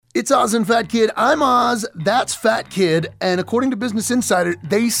It's Oz and Fat Kid. I'm Oz, that's Fat Kid, and according to Business Insider,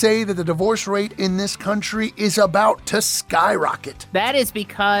 they say that the divorce rate in this country is about to skyrocket. That is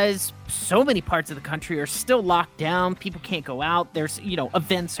because so many parts of the country are still locked down. People can't go out. There's,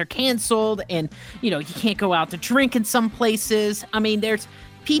 events are canceled, and, you can't go out to drink in some places. I mean, there's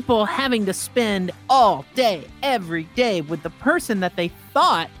people having to spend all day, every day with the person that they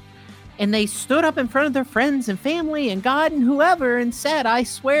thought, and they stood up in front of their friends and family and God and whoever and said, I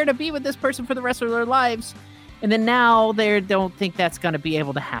swear to be with this person for the rest of their lives. And then now they don't think that's going to be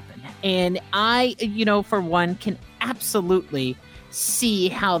able to happen. And I, for one, can absolutely see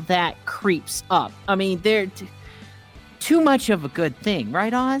how that creeps up. I mean, they're too much of a good thing,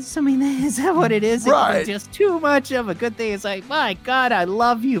 right, Oz? I mean, is that what it is? Right. It's just too much of a good thing. It's like, my God, I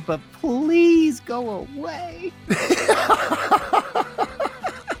love you, but please go away.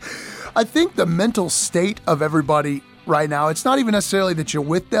 I think the mental state of everybody right now, it's not even necessarily that you're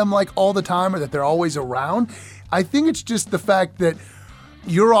with them like all the time or that they're always around. I think it's just the fact that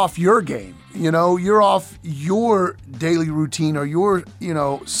you're off your game. You're off your daily routine or your,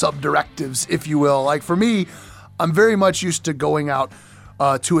 sub-directives, if you will. Like for me, I'm very much used to going out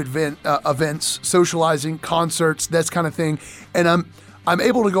to events, socializing, concerts, that kind of thing. And I'm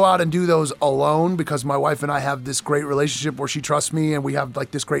able to go out and do those alone because my wife and I have this great relationship where she trusts me and we have like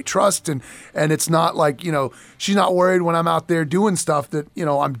this great trust. And it's not like, she's not worried when I'm out there doing stuff that,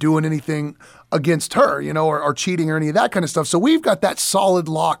 I'm doing anything against her, or cheating or any of that kind of stuff. So we've got that solid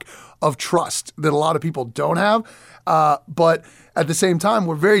lock of trust that a lot of people don't have. But at the same time,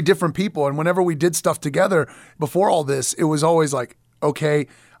 we're very different people. And whenever we did stuff together before all this, it was always like, okay,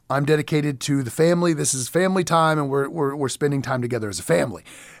 I'm dedicated to the family. This is family time, and we're spending time together as a family.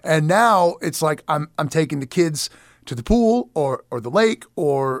 And now it's like I'm taking the kids to the pool or the lake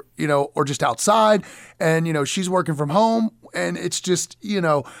or just outside, and she's working from home, and it's just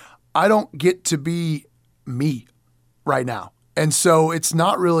I don't get to be me right now, and so it's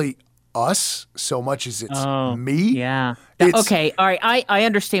not really us so much as it's me. Yeah. Okay. All right. I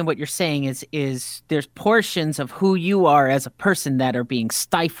understand what you're saying is there's portions of who you are as a person that are being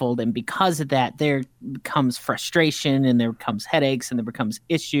stifled. And because of that, there becomes frustration and there becomes headaches and there becomes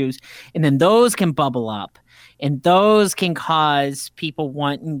issues. And then those can bubble up and those can cause people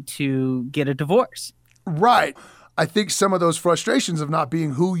wanting to get a divorce. Right. I think some of those frustrations of not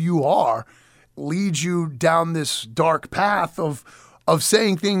being who you are leads you down this dark path of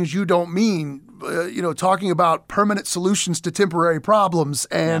saying things you don't mean, talking about permanent solutions to temporary problems.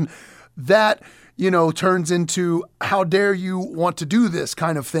 And that, turns into how dare you want to do this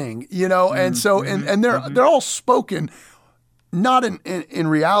kind of thing, and so, and they're all spoken, not in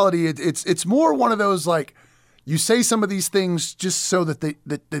reality. It's more one of those, like you say some of these things just so that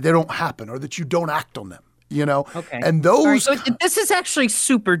they don't happen or that you don't act on them, Okay. And those. Right, so this is actually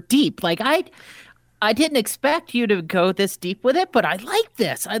super deep. Like I didn't expect you to go this deep with it, but I like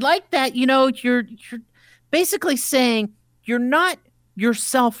this. I like that, you're basically saying you're not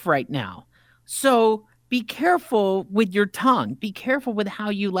yourself right now. So be careful with your tongue. Be careful with how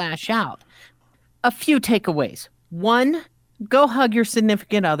you lash out. A few takeaways. 1, go hug your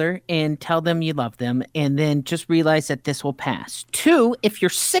significant other and tell them you love them, and then just realize that this will pass. 2, if you're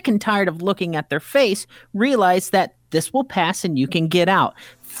sick and tired of looking at their face, realize that this will pass and you can get out.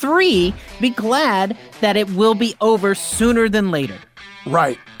 3, be glad that it will be over sooner than later.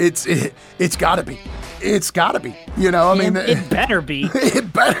 Right. It's gotta be. It's gotta be. It better be.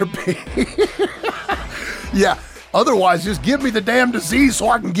 It better be. Yeah. Otherwise, just give me the damn disease so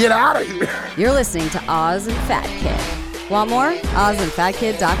I can get out of here. You're listening to Oz and Fat Kid. Want more?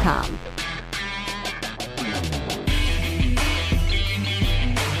 OzandFatKid.com.